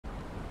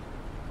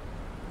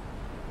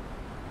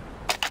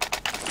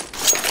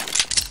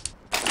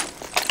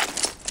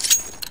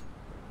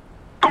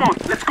Come on,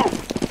 let's go.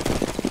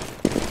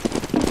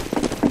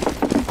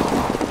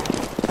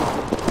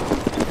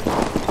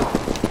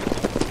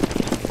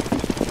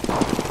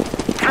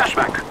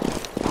 Flashback.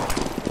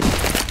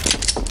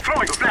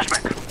 Throwing a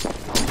flashback.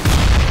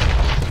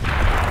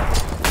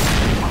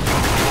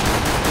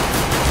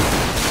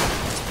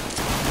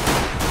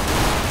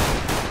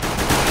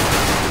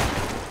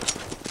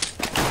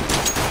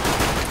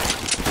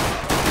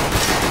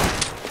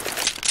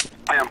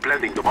 I am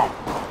planting the bomb.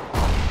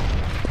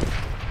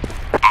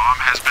 Bomb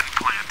has been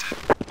planted.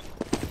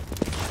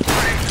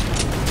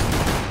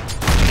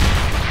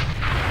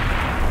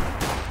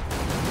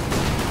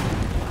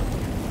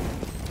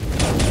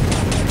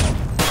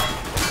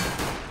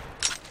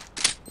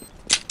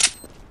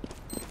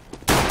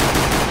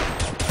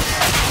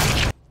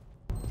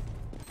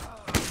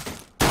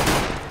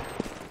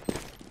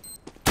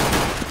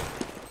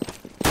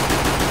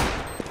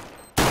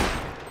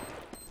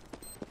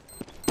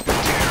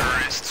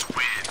 Terrorists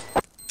win.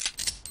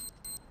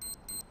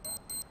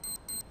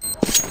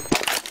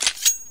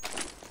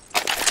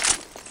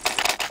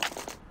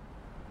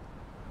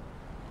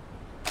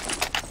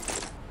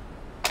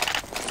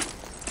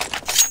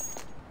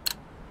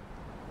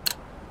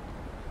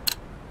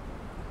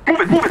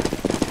 Move it, move it.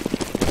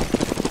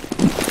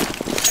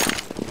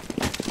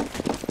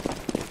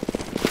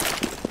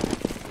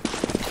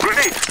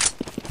 Grenade.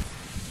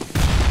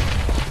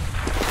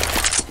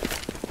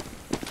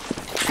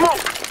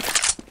 Smoke.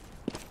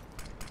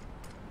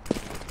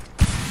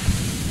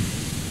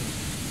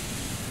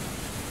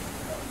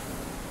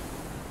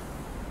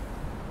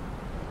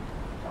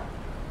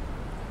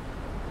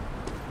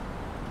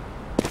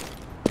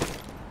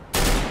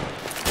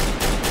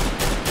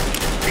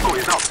 Echo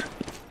is out.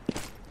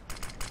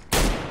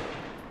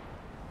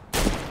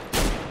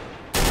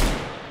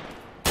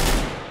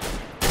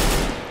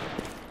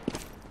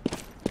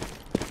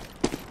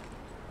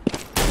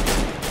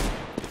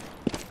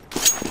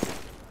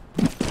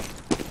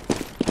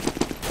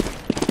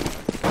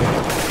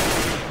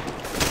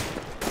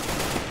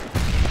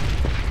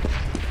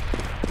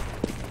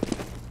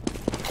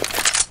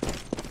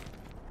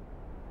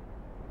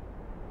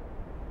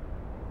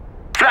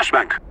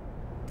 Flashbang.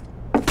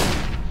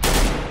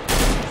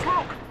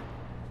 Smoke.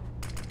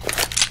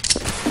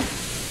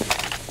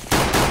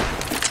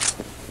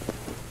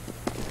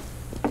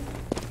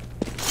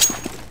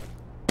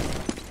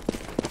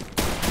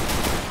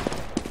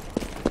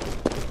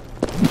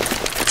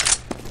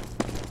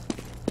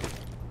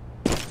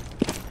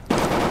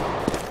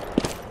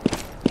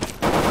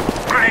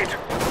 Grenade.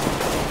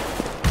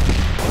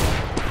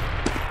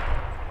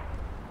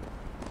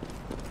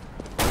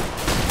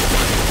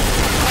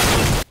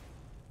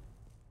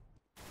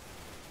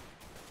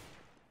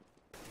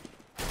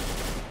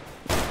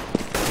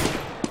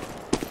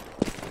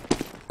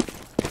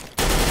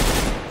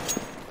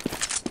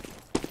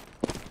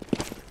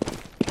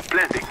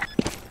 Planting.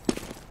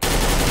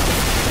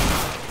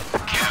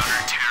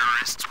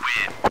 Counter-terrorists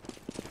win.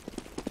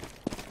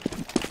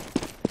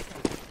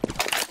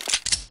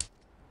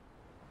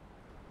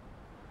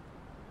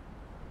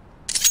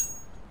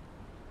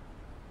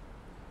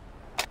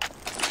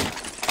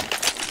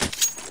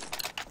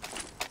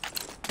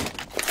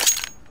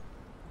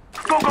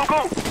 Go, go,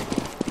 go!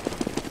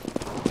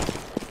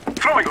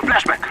 Throwing a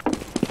flashback.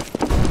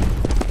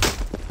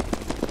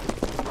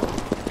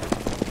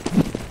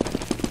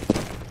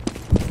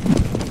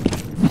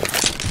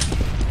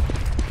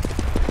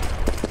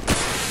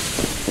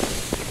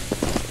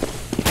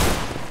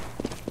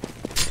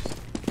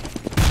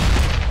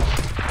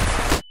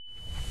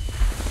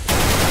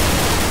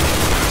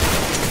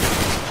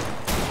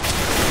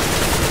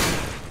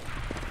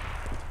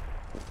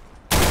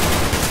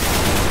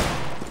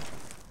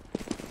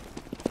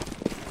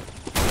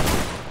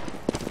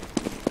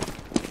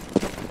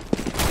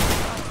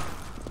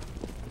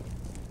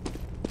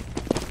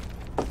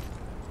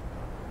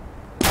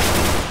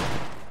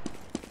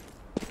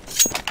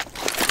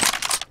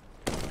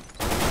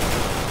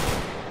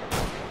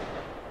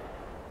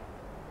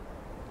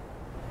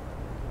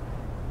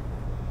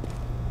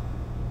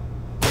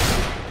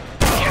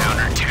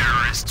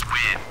 Counter-terrorists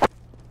win.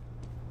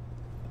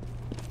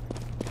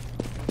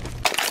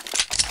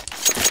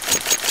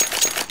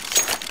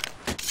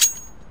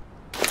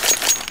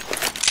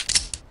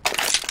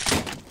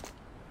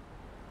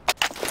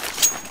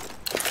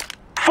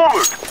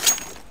 Forward!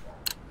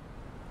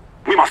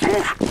 We must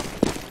move.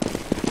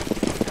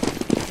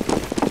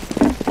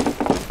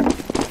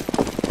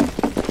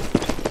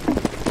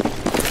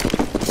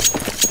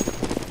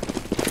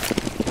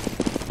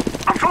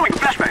 I'm throwing a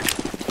flashbang.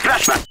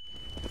 Flashbang.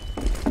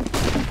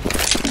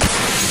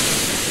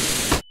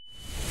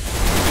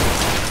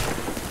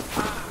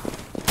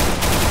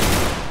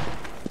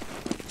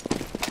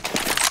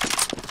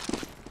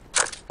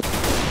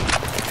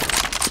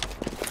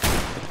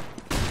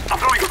 I'm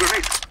throwing a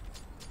grenade.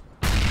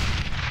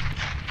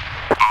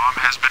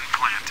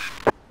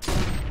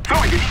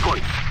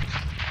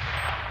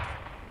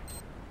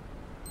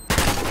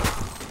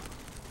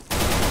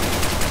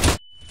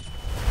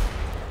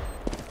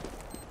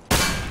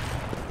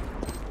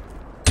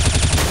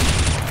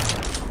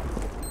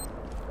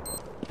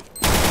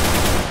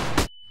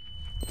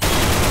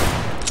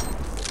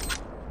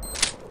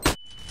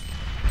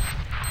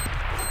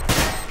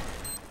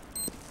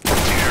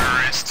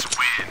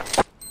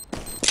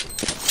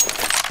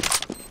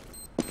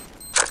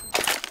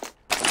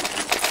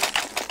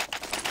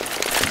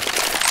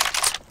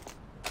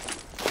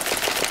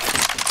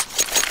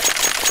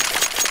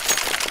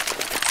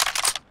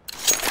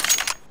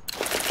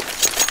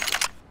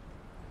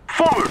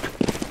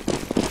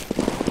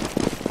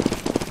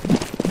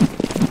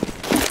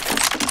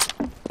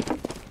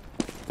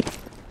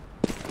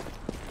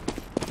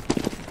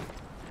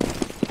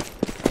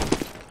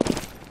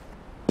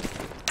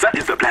 That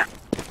is the plan.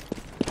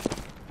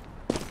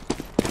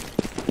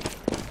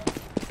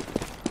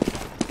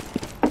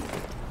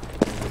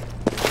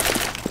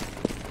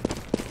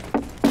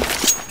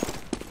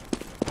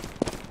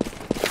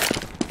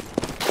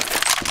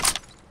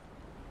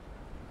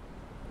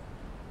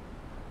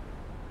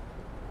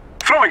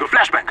 Throwing a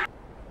flashbang.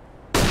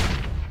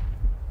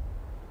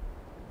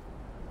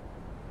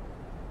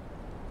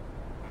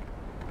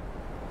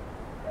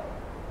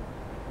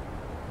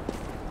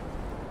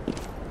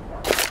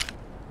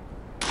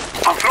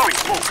 I'm throwing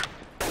smoke.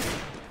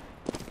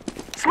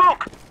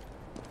 Smoke!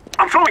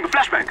 I'm throwing a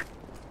flashbang.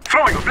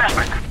 Throwing a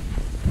flashbang.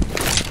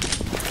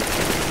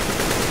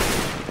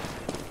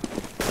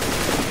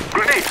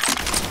 Grenade!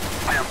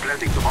 I am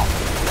planting the bomb.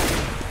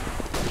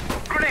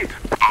 Grenade!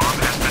 Bomb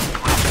has been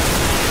planted.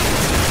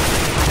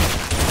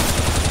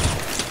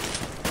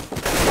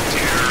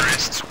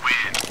 Terrorists win.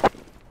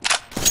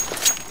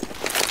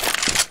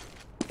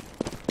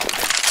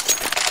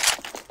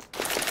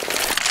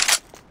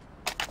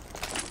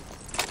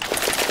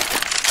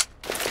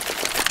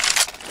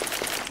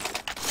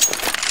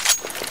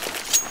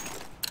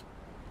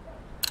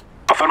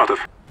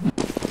 Affirmative.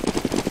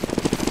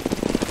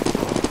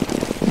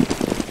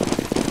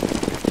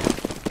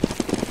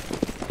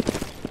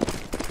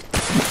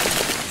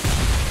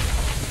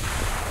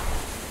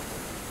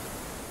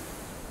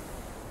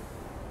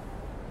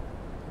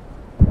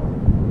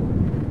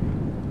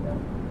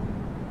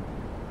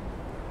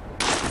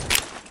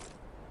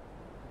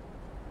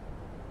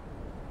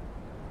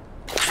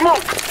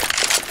 Smoke!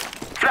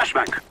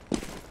 Flashbang.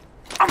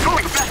 I'm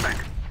throwing a flashbang.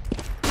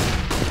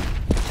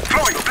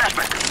 Throwing a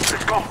flashbang.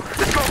 Let's go.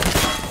 Let's go.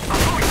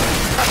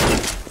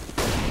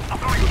 I'm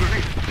throwing a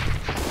grenade.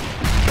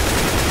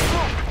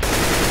 Smoke.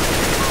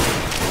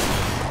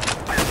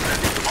 I am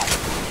planting the bomb.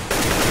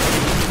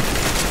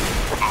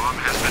 Bomb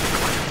has been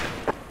planted.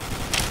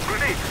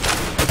 Grenade.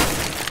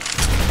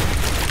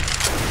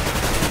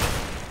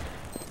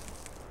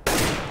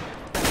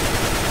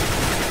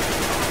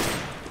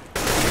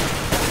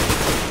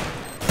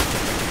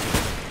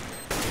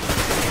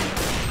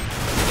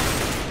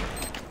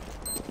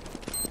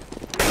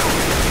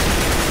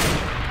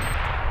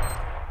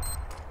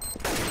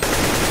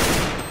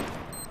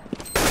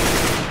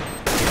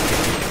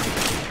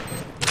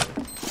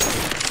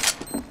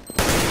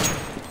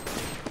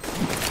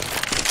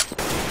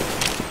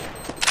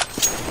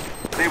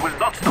 They will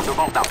not stop the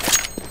bomb now.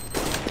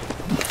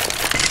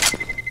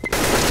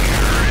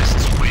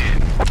 Terrorists win.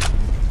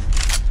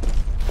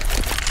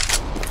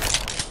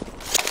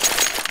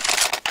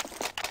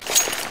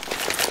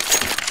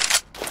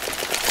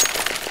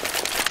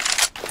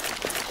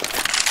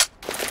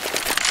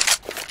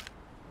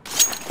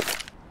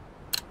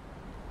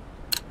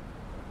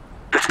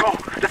 Let's go.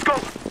 Let's go.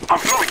 I'm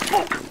throwing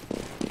smoke.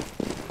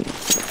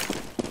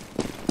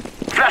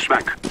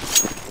 Flashbang.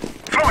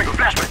 Throwing a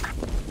flashbang.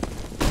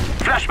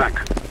 Flashbang.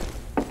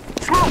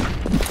 Smoke.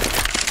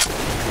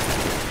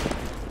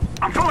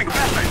 I'm throwing a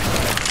flashbang.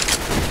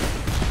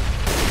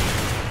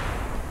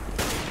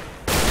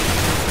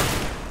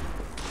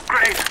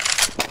 Grenade.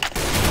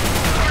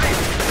 Grenade.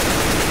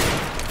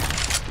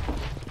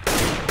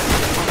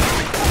 I'm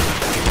throwing smoke.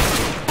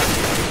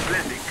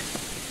 Blending.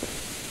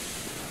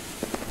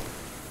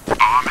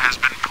 Bomb has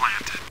been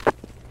planted.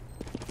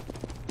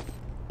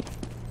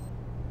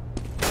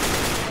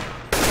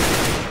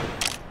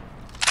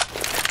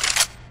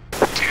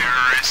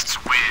 Terrorists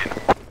win.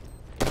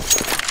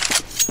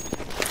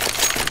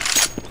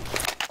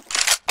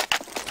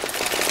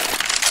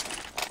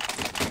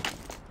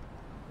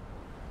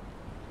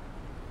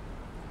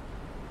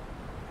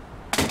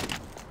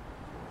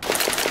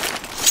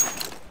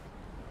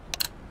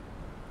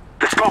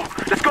 Let's go.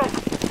 Let's go.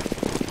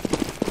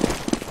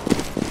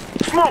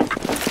 Smoke.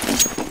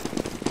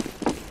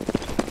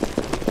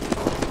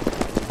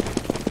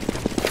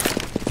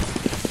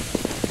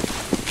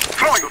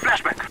 Throwing a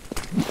flashbang.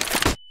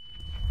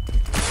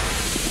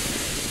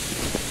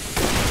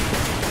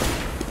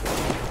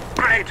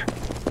 Grenade.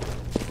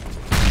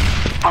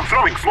 I'm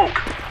throwing smoke.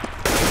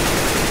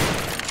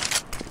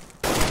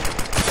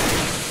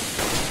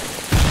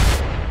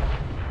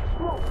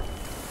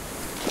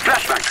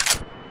 Flashbang.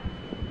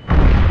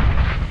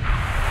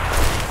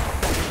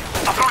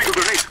 I'm throwing a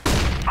grenade.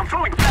 I'm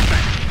throwing a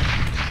flashbang.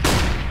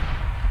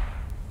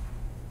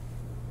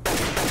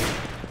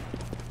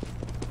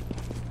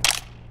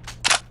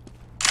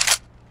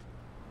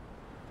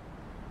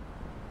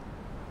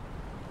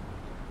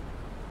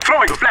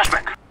 Throwing a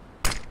flashbang.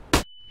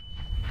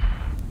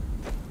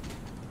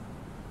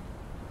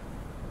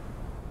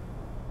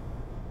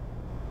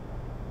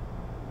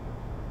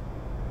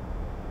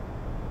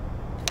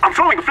 I'm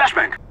throwing a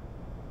flashbang.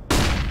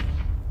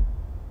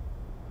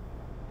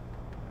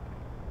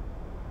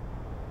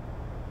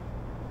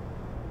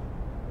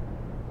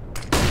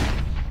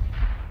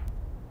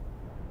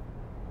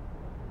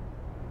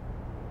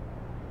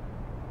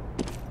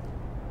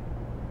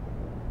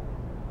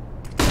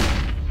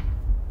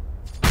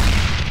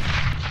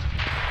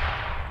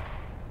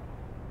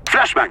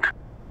 Flashbang.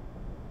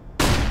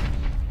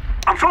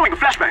 I'm throwing a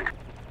flashbang.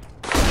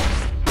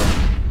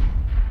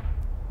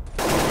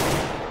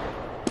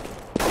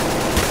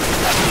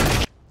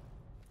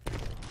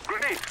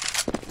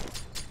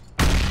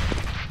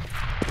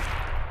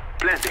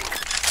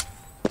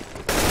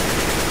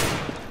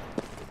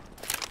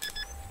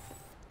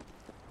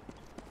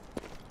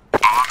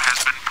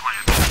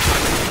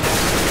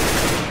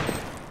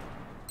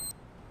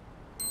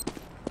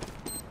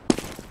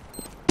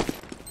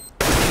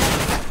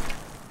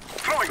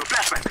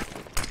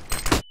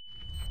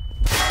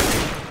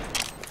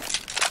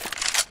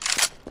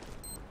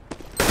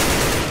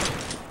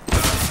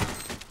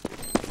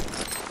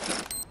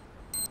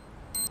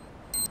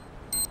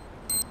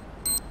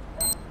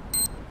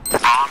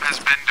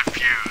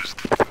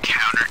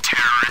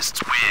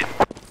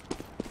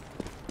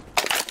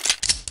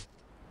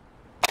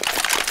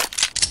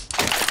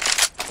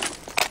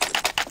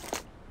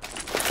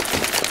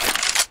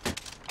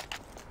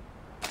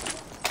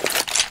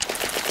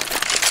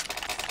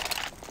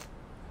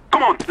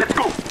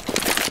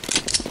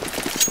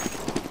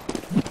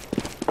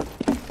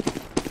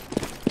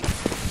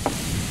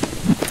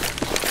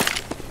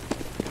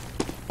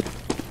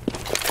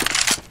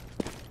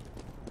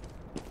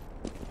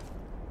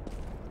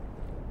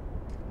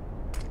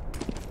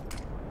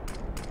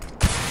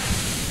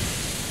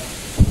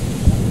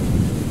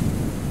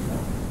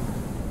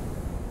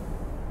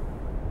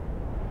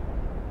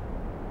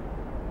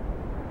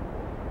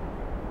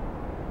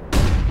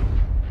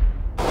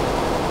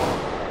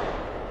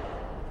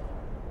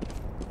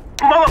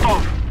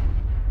 Molotov!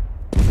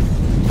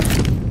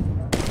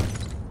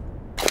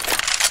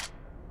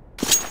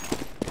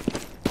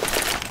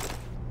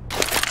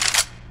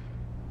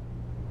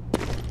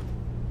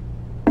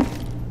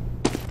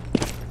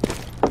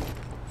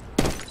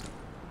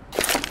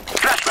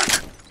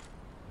 Flashback!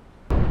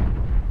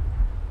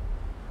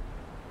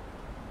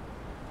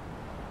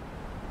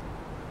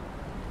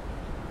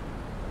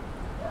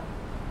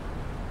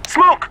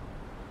 Smoke!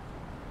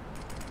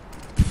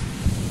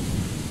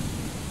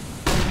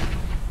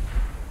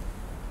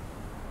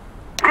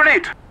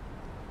 Grenade!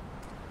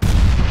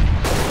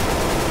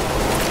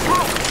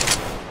 Smoke!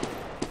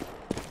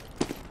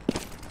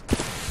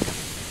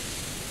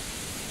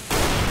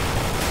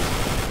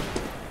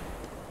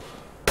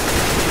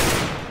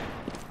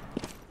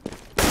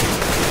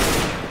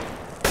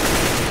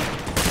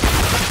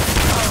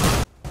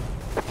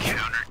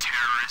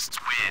 Counter-terrorists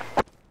win.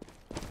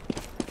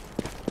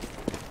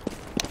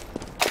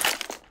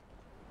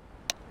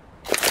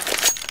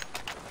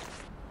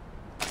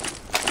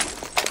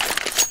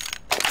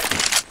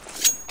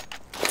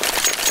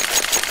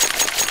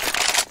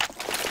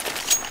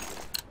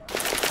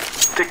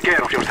 Take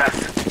care of yourself.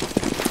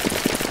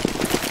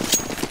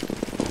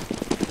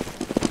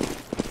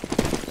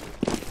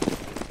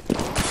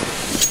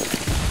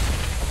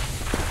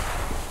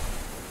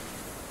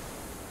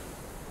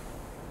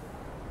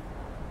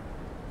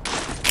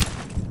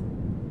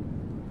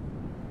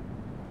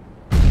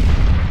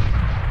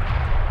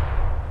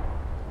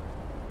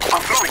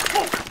 I'm throwing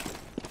smoke.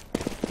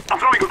 I'm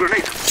throwing a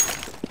grenade.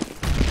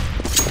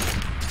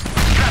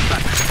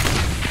 Flashback.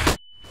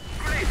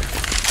 Grenade.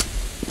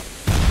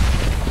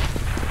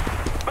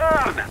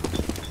 Burn!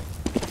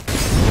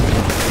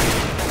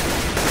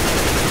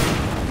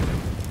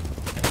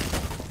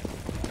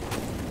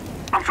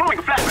 I'm throwing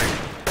a flashback.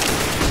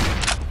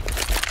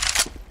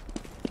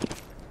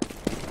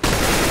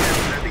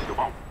 Planting the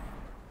bomb.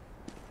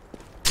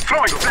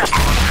 Throwing a flashback.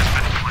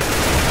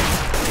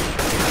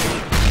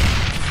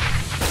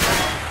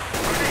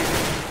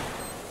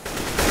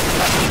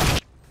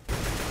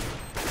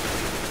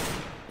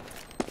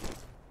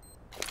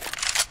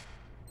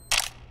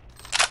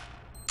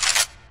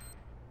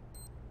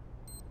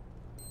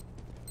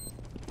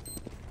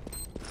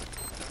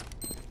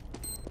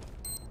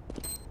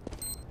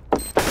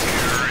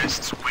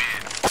 Terrorists win.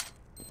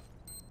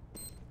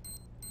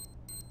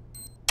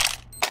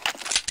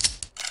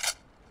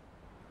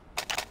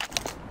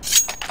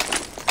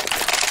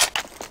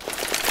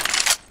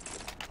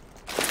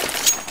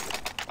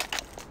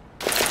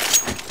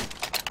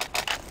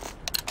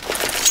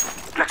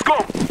 Let's go!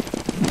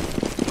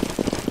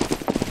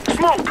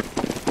 Smoke!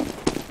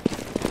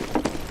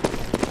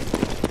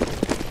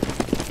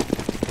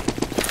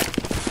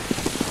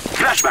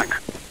 Flashback!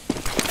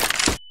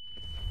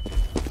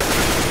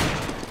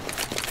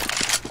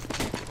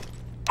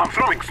 I'm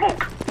throwing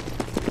smoke!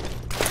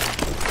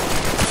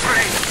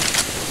 Grenade!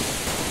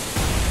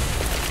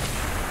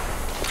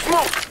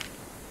 Smoke!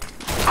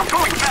 I'm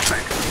throwing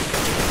flashback!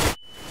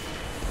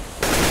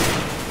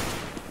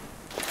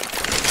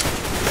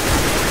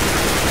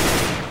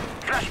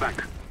 Flashback!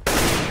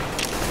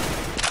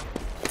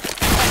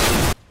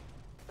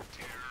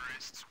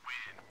 Terrorists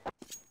win.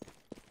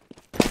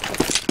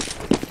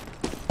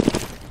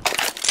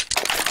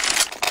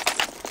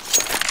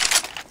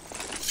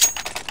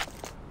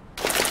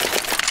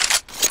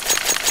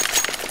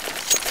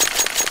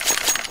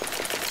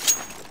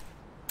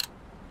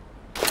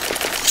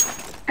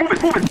 Move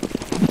it, move it!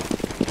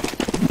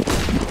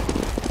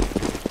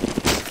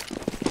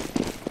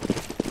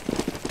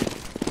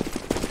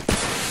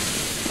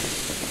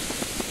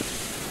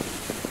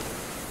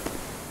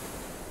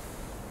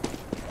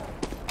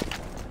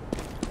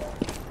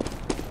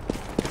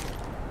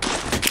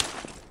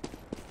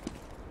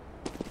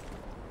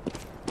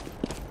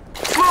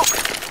 Smoke!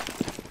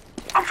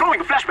 I'm throwing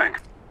a flashbang!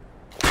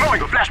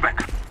 Throwing a flashbang!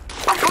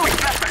 I'm throwing a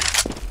flashbang!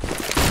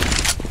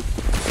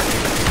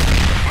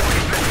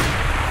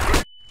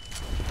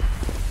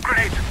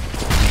 Grenade!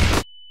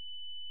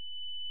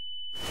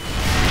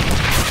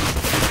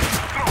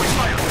 Throwing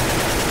fire!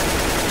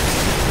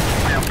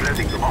 I am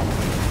planting the bomb.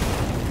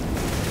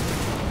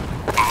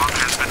 Bomb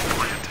has been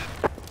planted.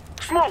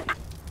 Smoke!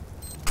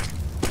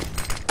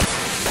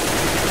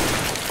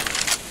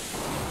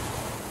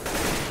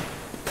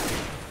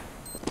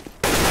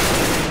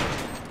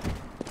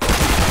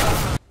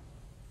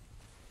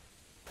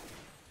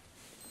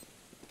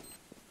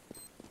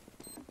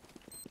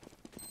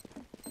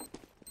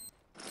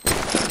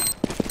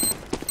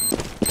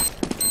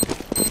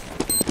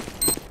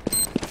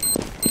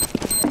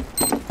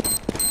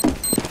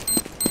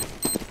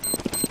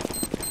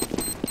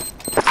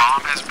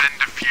 Bomb has been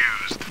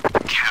defused.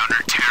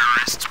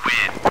 Counter-terrorists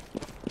win.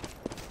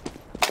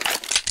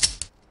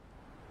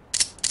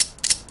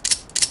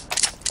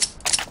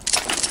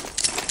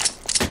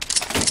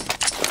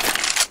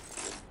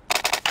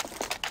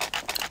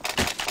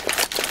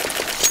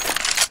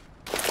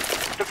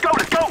 Let's go,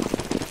 let's go!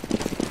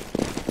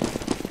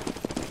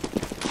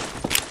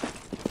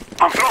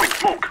 I'm throwing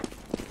smoke!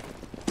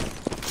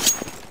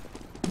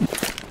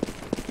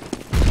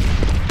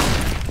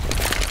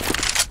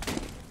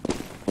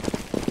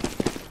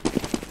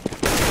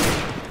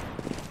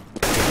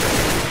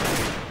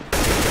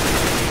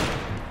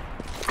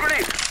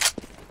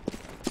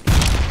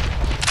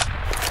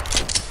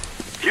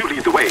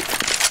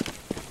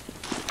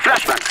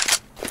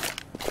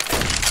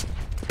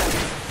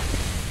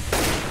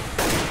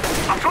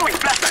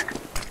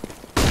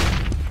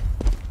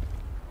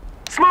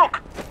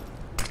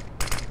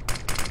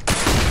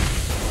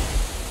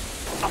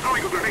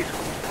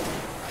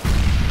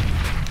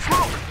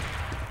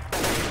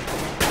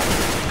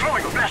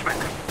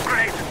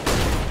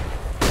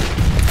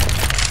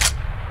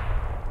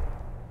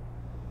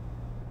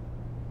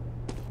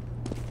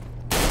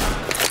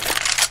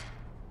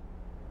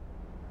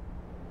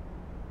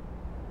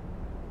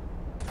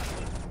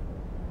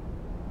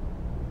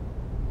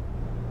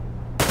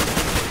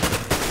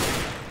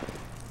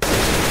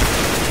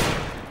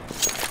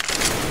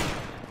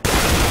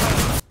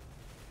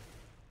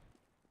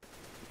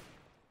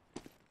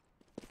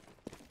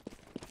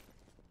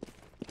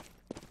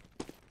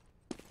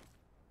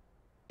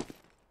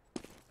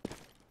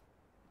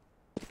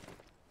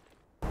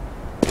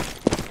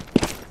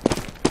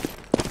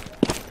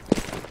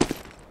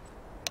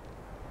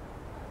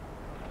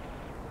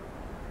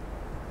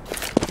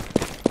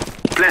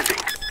 Planting.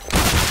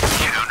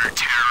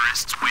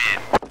 Counter-terrorists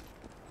win.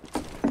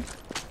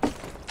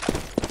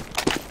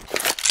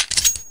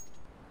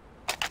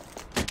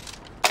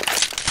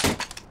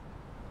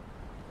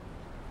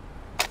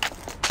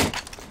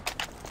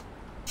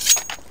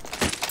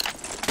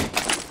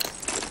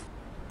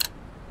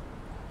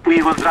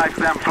 We will drive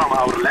them from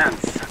our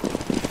lands.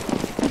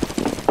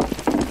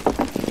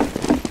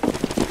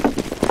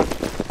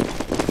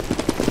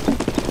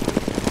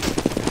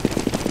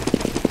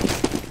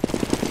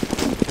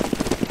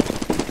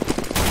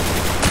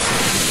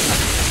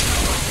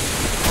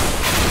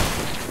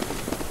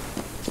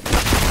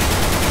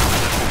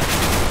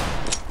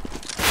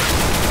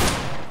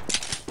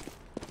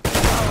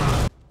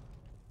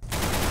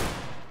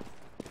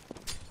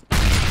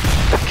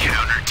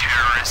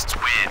 Counter-terrorists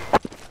win.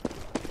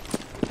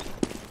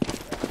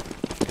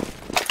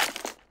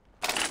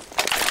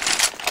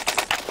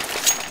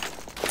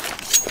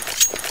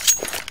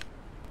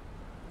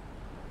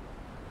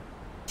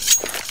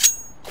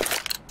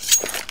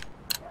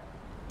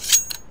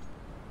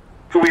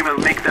 We will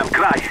make them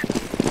cry.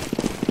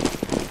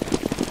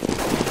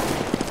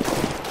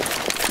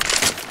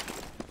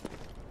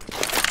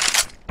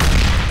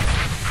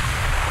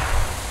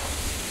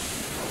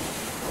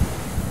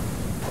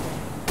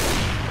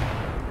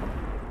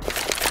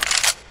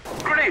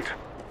 Grenade!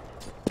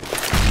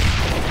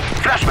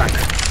 Flashback!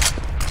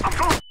 I'm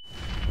throwing!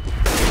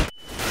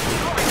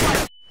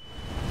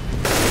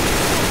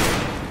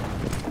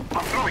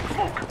 I'm throwing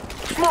smoke!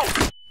 Smoke!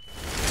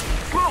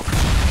 Smoke!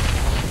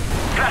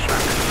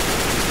 Flashback!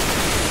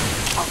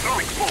 I'm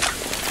throwing smoke!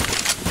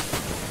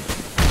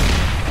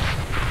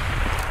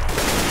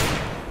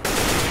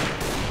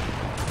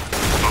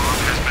 Bomb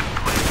has been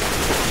planted.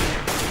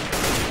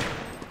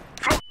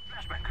 Throw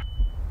flashback!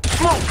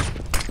 Smoke!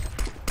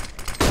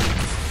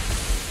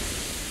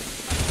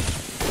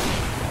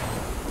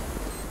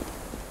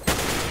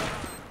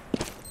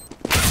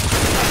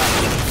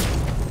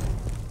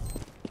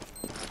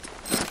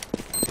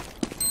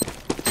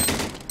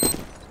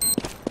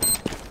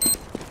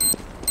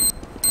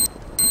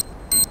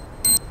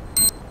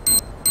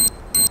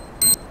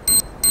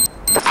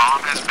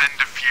 Bomb has been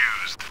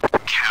defused.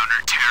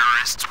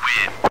 Counter-terrorists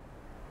win.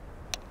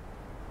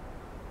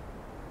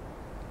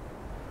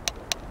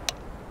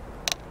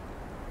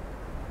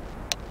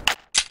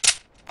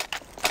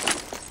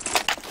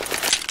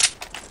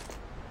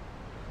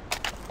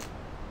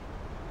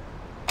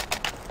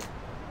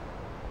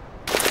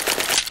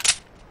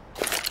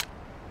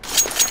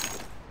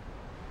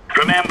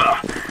 Remember,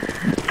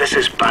 this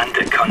is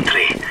bandit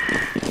country.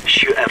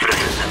 Shoot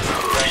everything that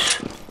moves.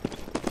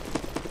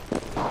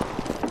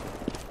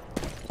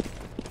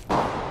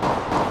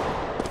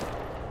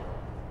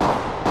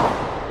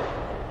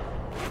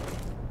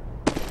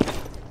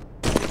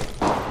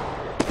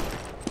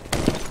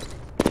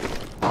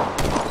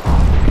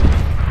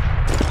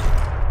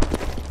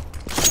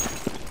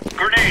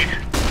 Grenade!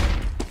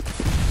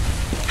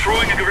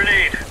 Throwing a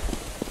grenade!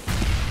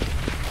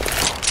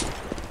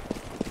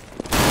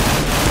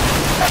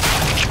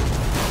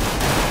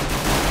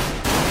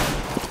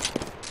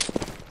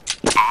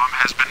 Bomb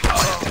has been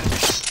planted.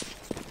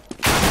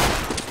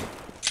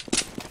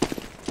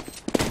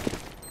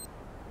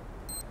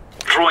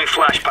 Throwing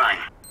flashbang.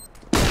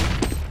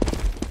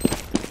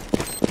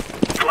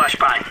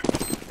 Flashbang.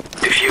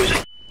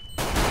 Diffusing.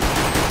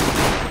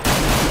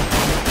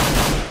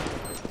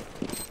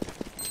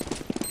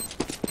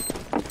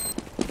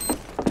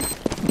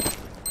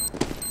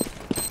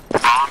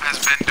 Bomb has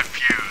been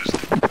defused.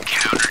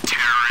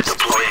 Counter-terrorists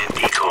Deploying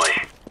decoy.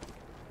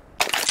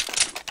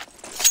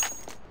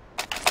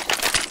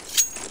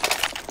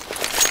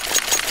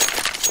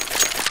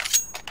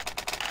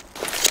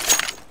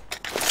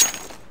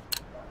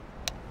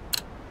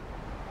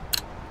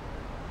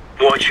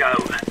 Watch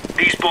out.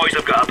 These boys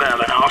have got a bit of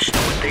an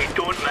arsenal. They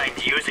don't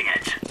mind using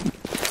it.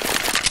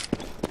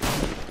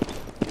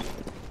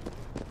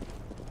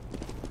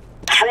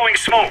 Throwing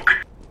smoke.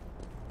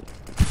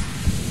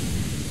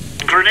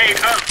 Grenade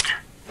out.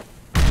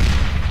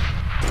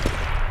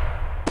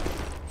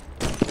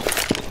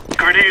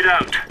 Grenade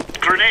out.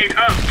 Grenade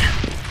out.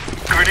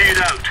 Grenade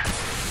out.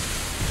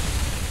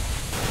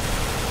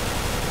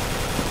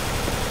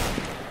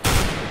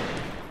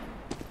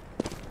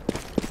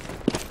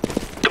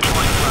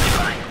 Deploying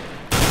flashbang.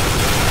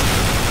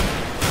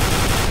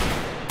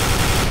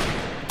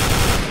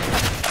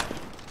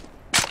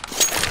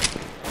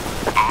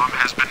 Bomb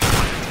has been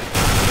planted.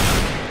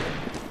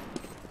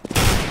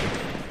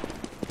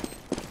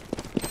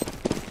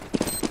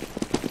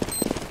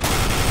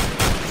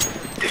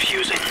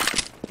 Diffusing.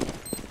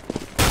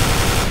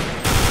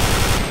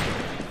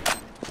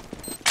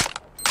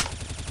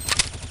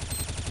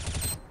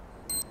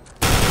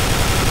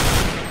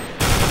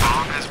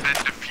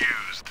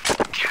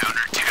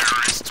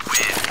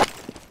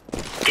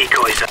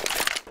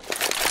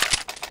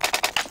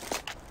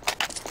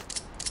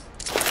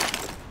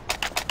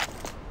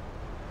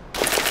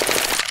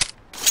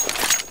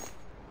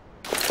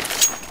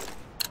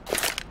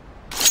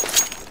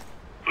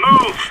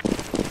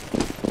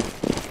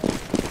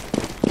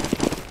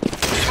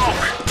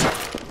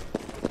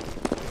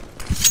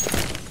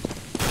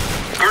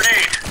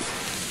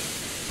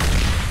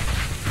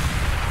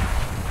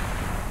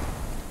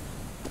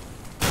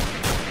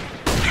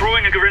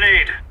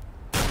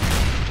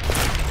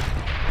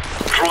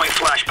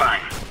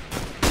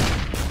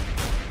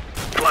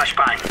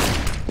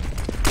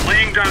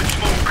 Laying down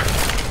smoke.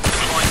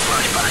 Deploying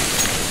flashbang.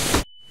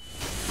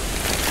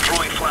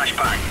 Throwing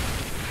flashbang.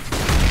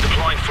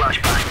 Deploying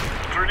flashbang.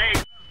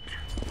 Grenade.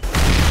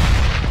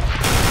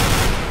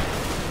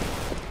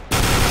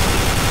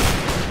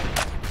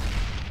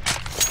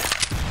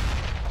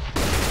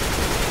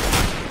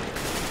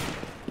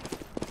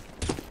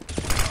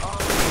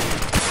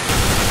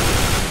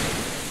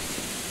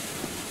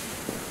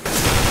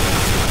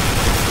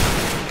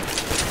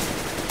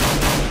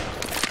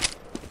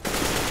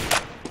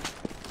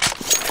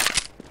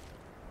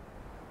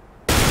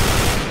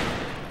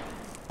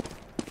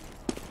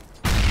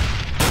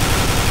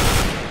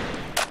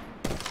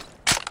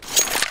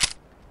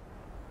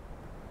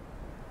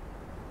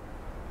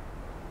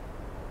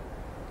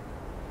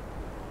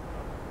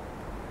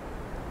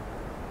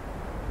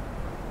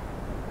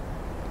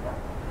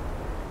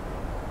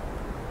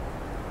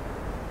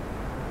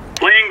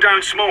 Laying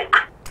down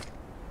smoke.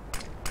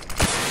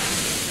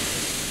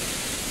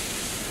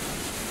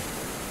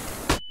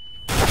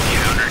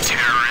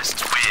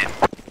 Counter-terrorists win.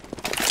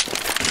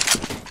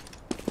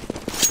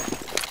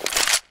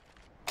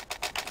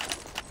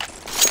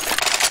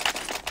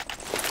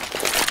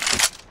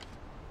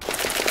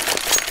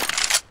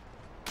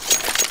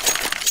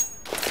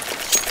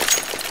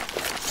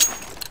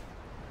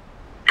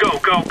 Go,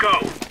 go, go.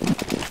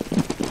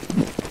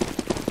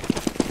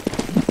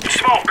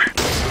 Smoke.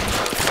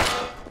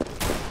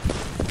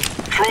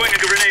 Throwing a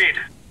grenade.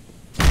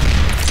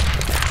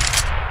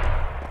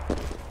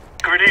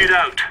 Grenade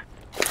out.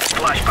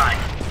 Flashbang.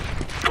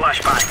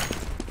 Flashbang.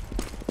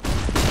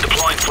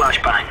 Deploying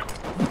flashbang.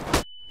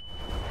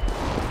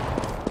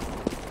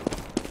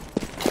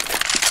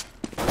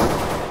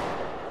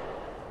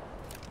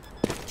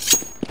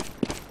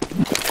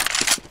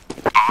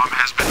 Bomb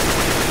has been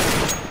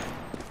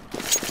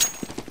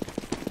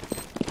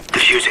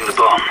Defusing the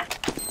bomb.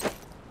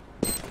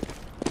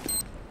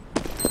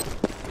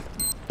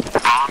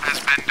 Bomb has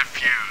been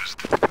defused.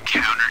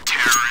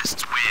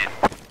 Counter-terrorists win.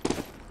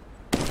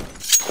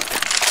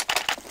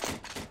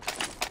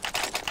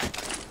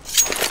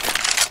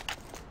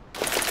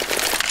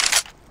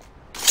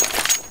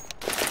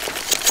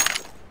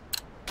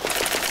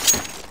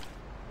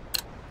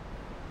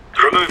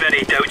 Remove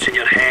any doubts in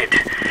your head.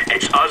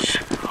 It's us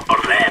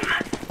or them.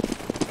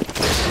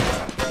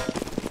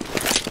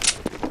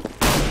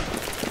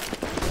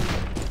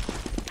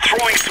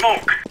 Throwing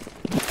smoke.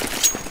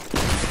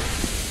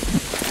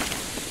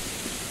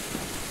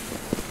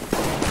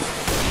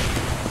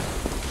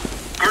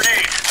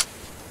 Grenade.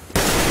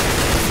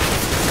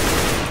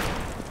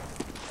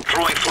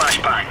 Throwing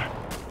flashbang.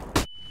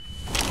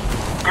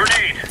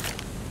 Grenade.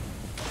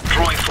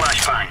 Throwing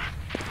flashbang.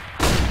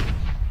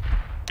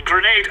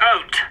 Grenade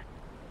out.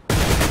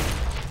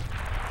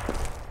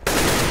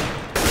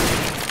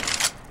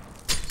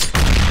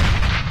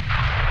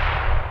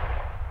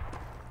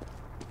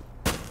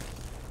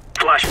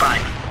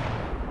 Flashbang.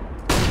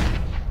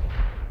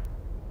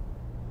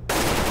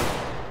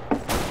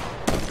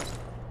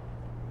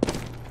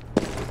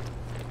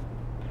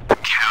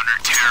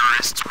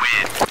 Counter-terrorists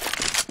win.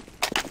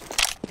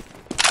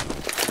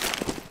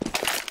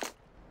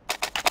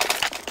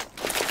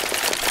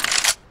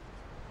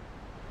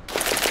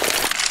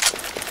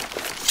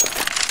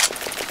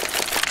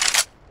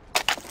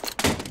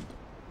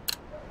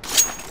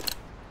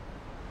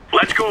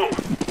 Let's go.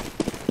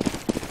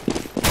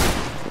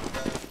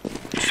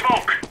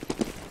 Smoke.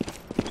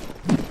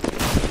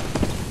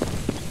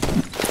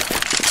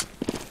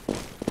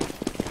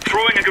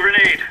 Throwing a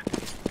grenade.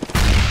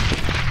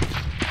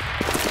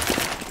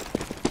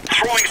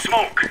 Throwing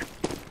smoke.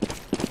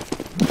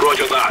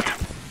 Roger that.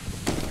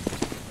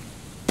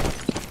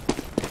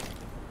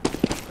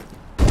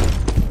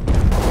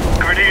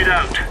 Grenade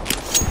out.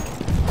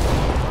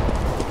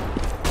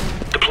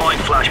 Deploying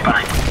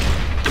flashbang.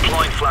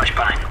 Deploying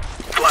flashbang.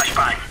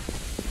 Flashbang.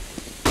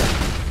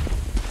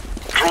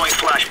 Throwing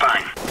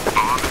flashbang.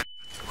 Bomb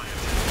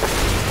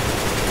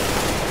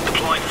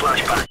Deploying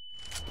flashbang.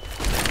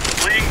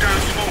 Laying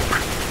down smoke.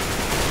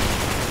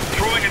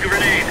 Throwing a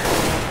grenade.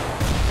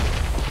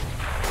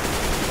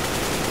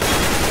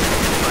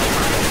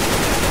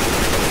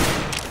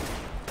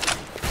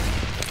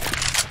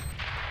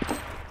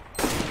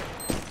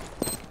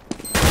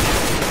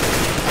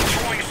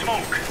 Throwing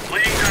smoke.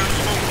 Laying down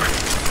smoke.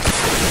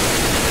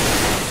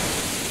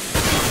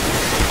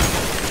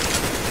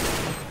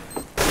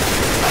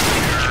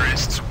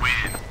 terrorists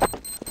win.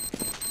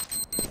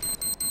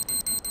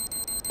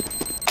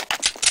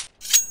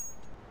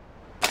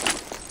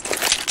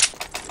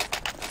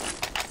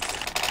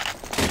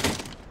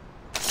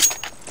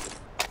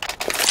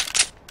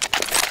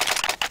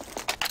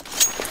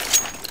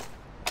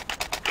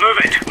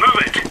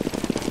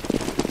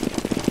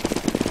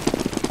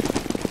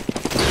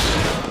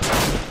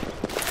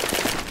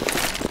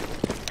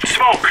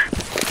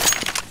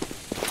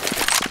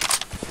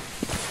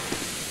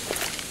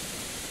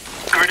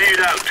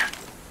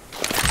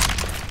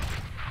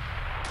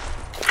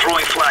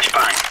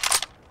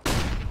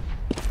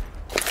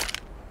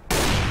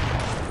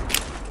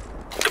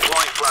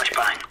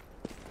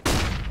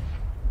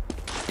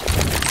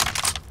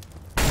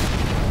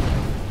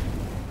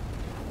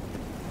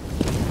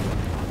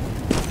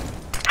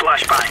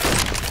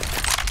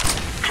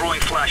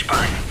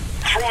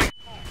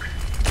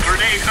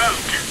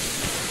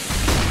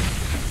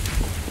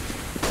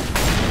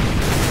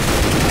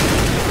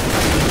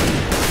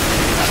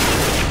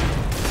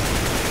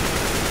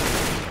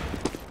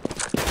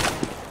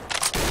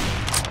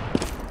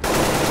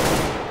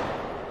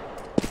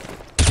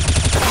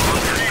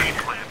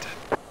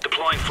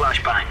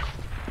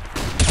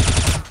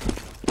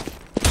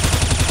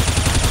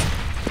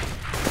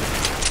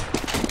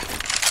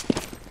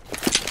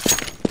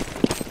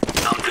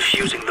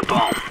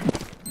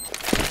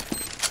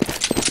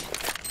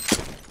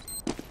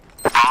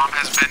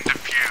 has been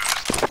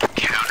defused.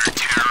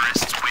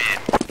 Counter-terrorists win.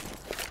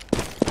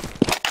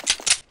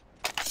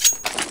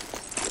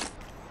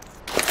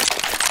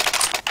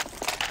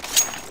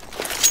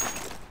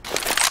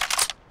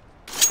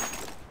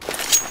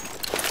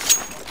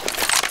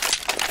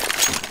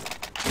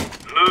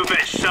 Move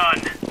it, son.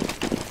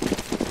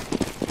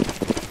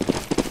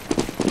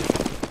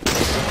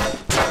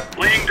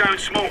 Laying down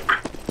smoke.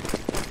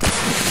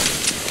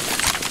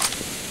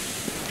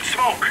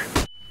 Smoke.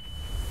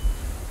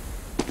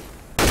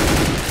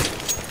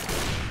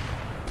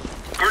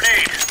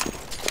 Grenade.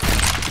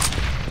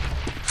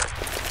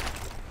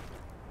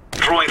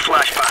 Throwing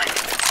flashbang.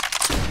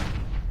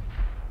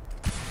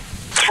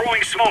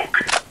 Throwing smoke.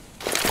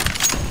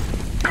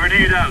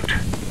 Grenade out.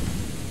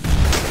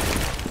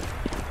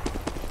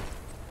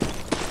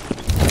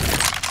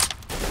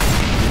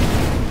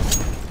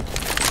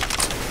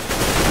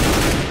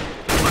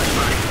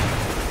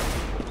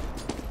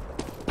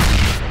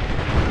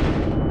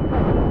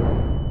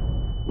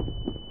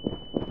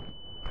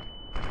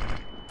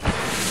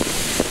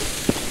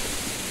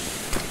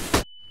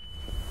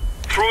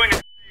 Throwing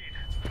a grenade.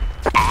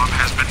 Bomb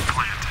has been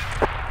planted.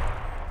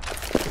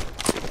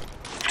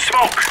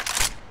 Smoke.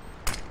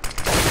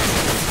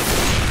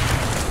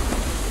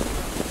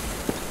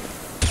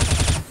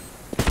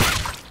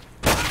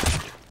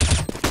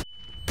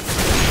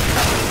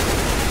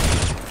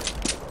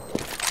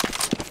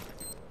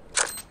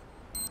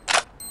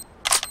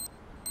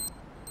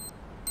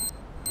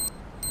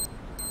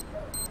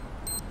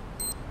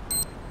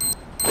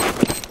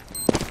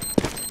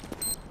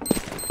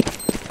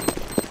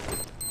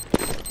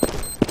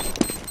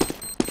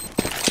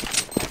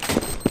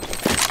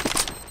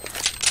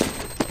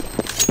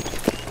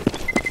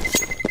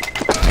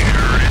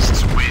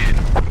 Terrorists win.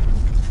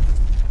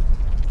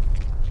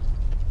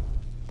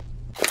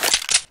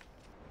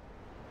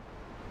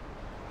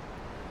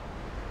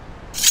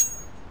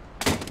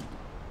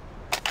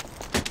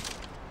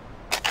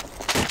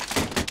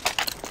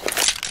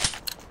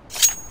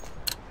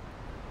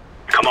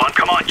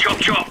 Come on, chop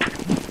chop.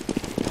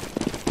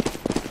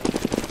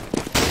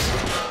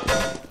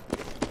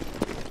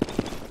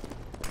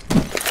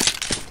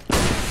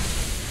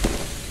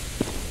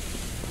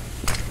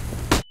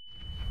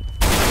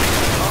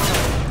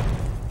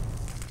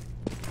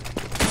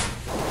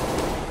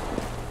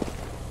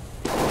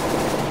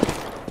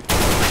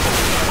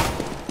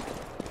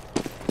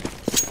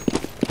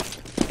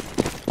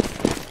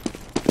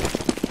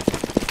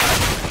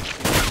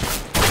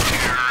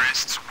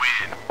 Terrorists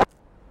win.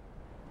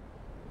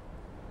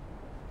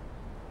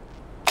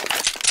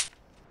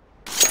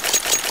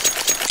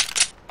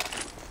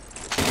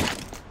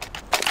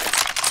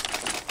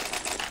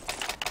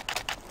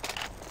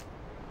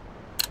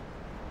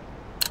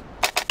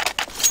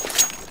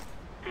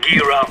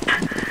 Gear up.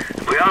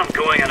 We aren't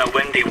going on a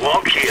windy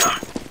walk here.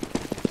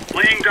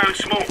 Laying down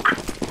smoke.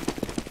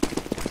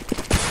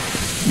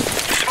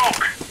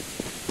 Smoke.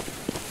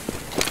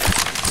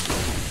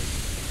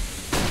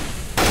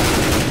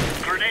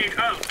 Grenade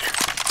out.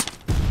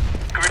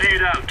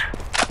 Grenade out.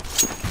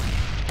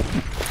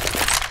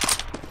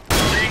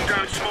 Laying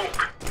down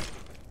smoke.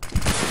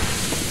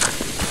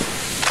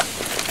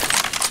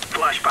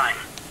 Flashbang.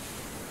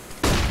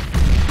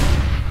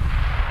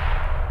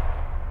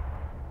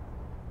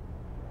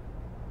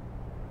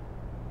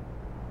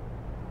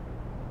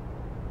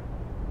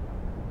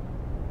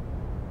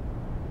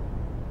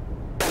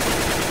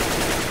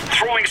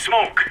 Throwing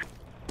smoke.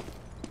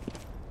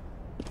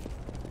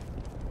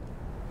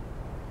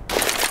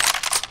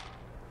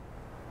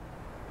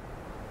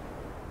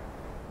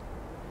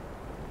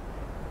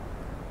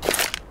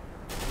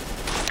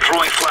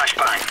 Throwing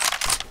flashbang.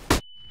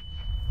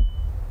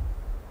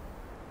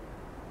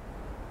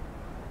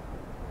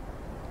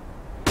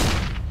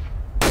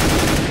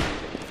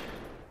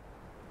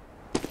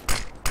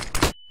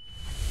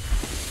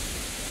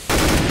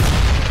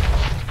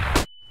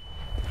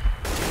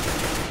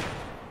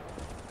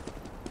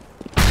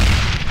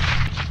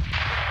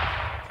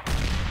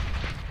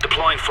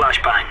 Deploying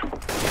flashbang.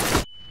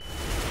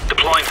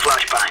 Deploying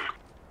flashbang.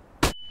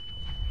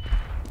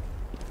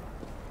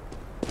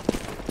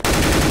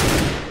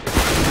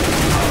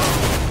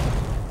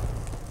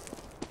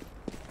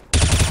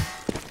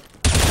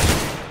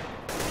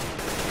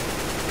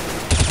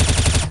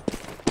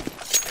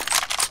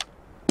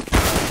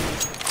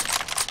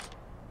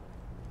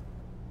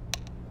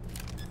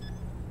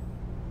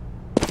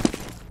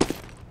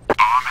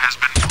 Bomb has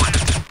been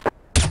planted.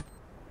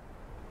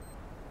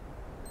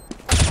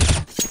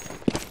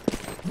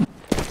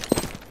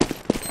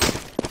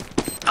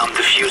 I'm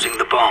defusing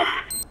the bomb.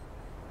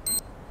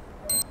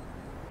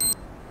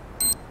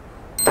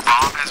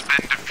 Bomb has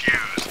been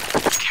defused.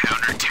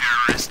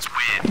 Counter-terrorists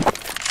win.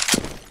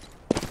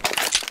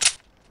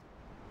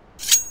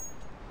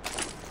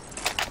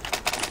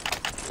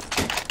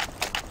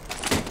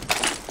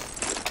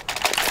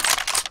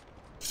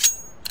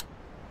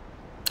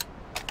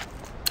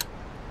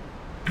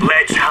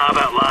 Let's have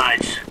it,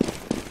 lads.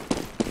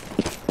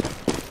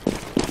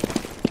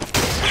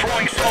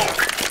 Throwing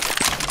smoke.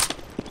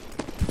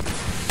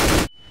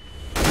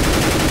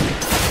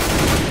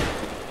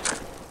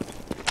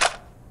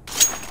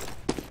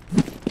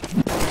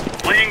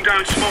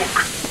 down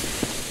smoke.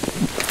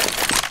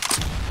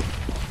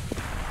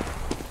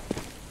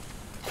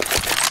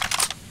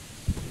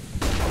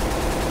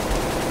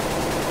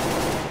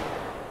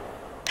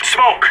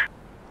 Smoke.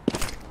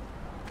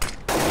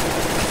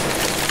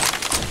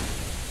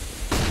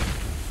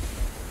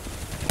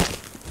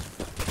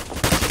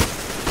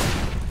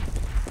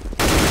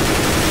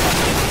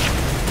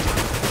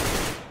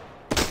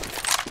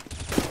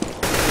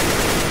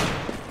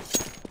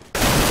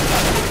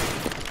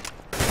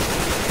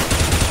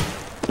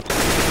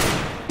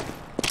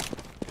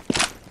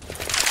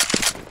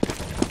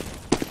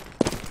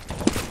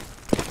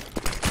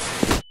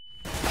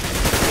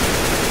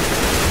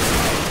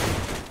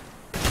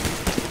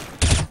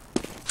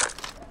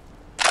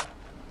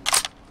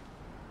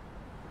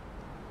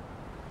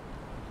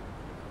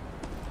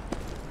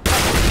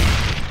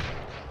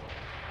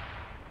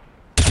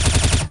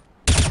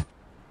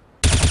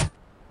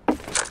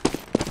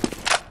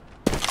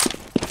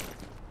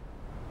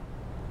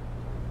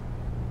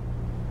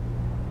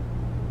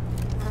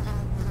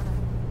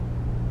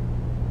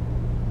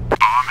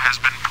 Bomb has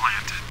been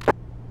planted.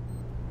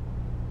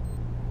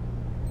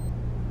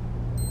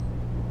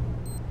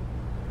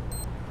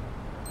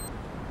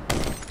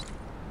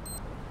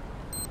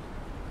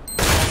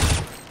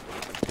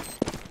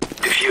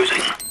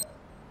 Defusing.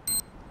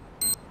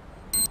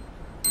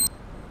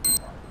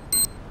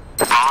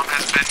 Bomb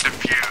has been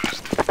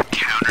defused.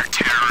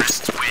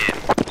 Counter-terrorists win.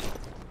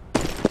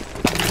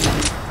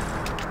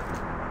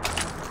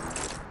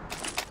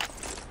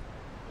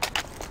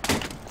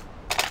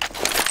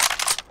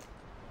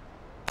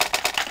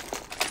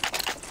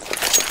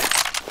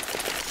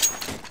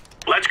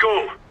 Let's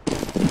go.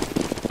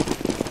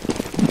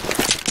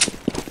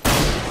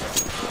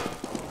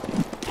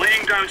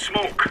 Laying down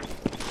smoke.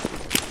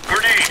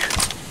 Grenade.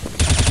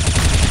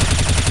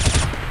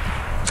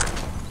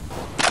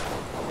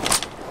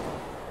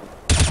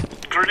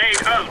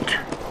 Grenade out.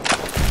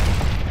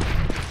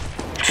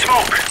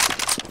 Smoke.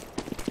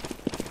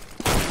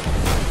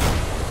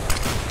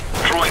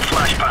 Throwing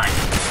flashbang.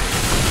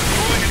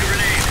 Throwing a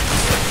grenade.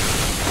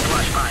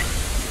 Flashbang.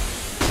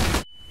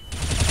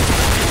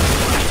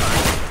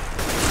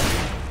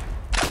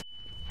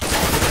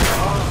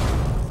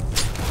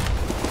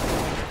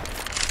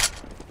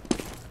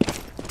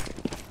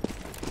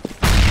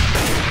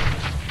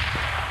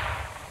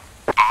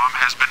 Bomb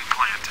has been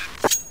planted.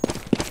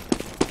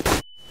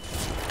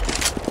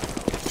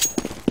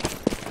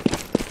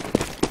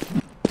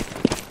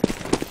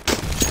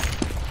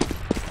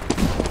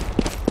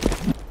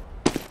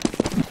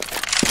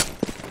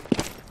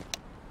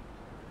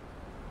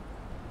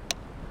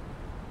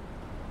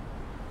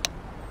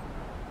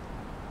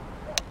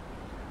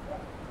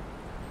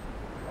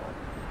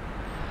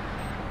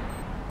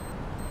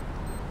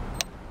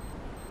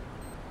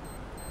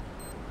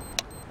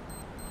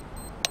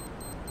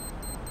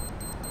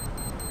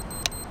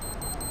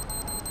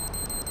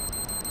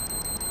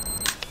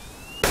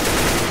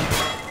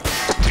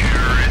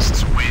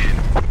 Terrorists win.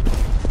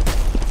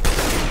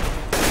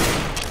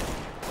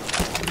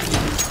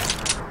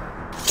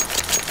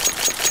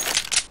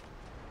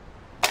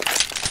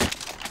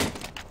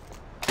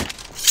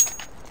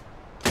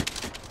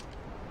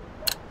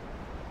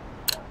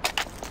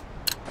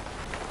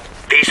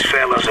 These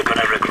fellas are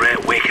gonna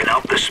regret waking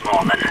up this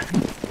morning.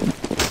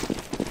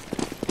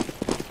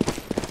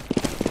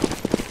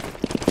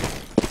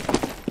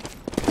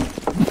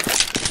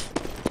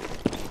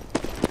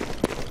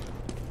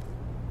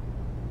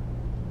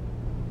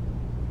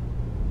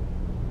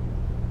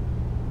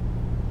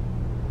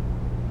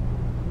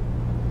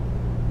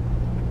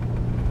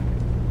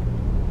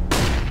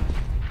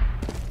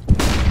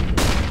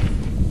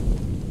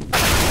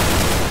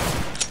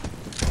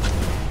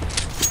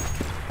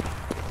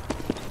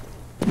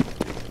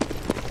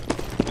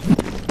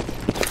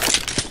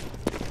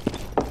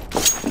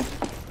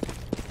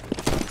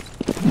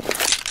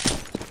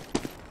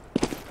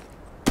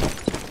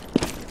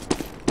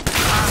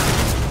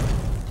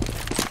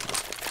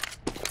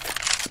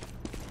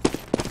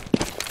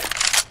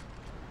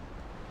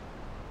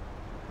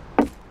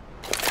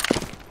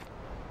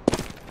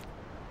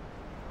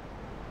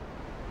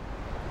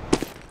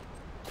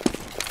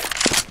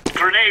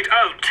 Grenade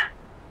out.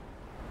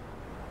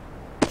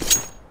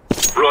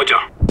 Roger.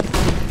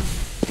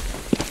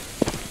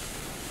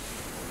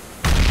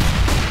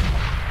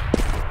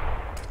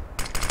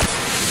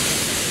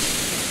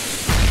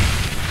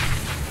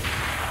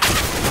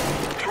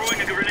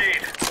 Throwing a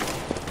grenade.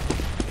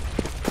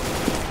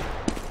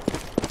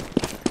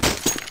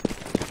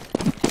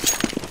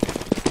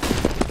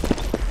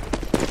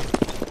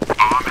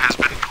 Bomb has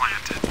been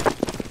planted.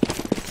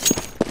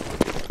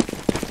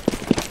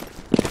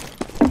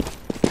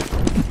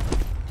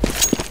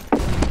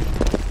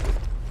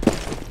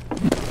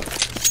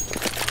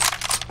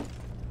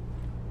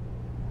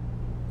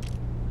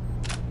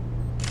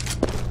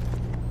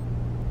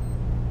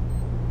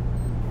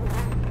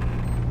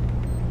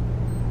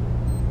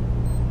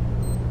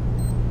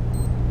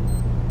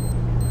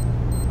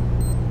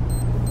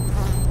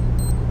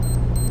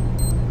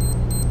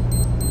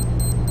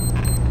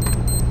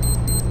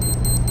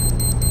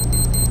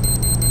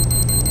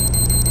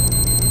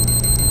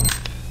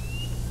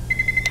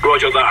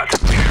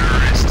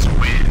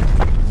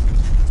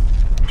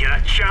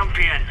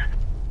 champion.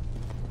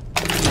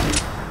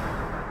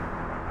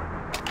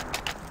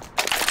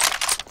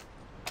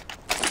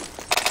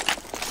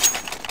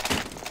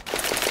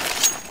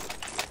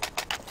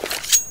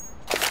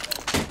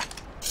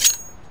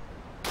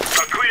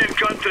 For Queen and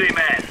Country,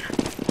 men.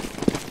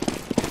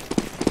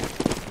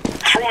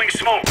 Throwing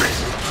smoke.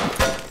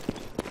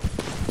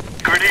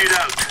 Grenade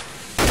out.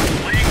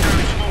 Laying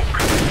down smoke.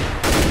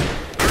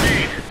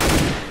 Grenade.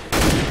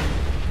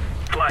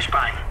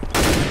 Flashbang.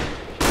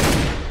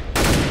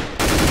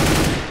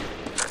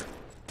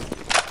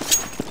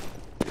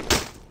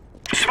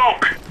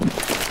 Smoke.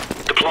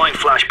 Deploying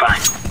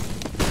flashbang.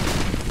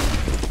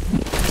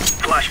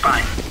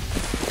 Flashbang.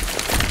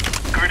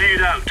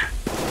 Grenade out.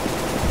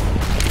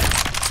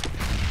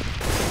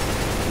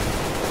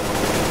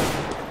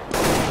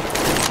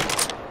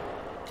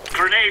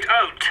 Grenade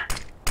out.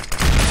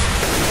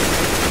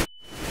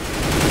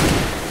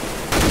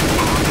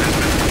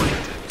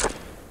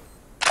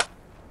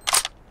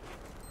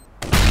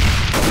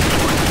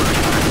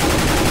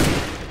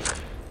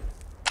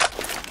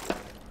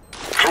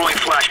 Throwing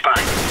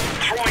flashbang.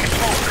 Throwing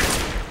smoke.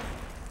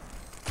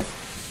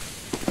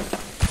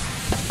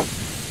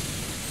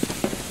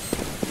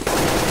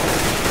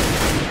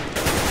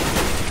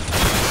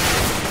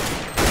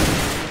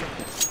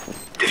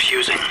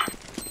 Diffusing.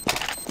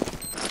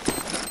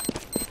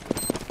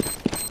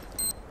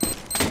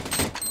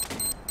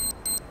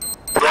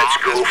 Let's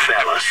go,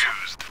 fellas.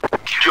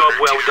 Job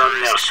well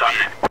done there,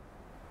 son.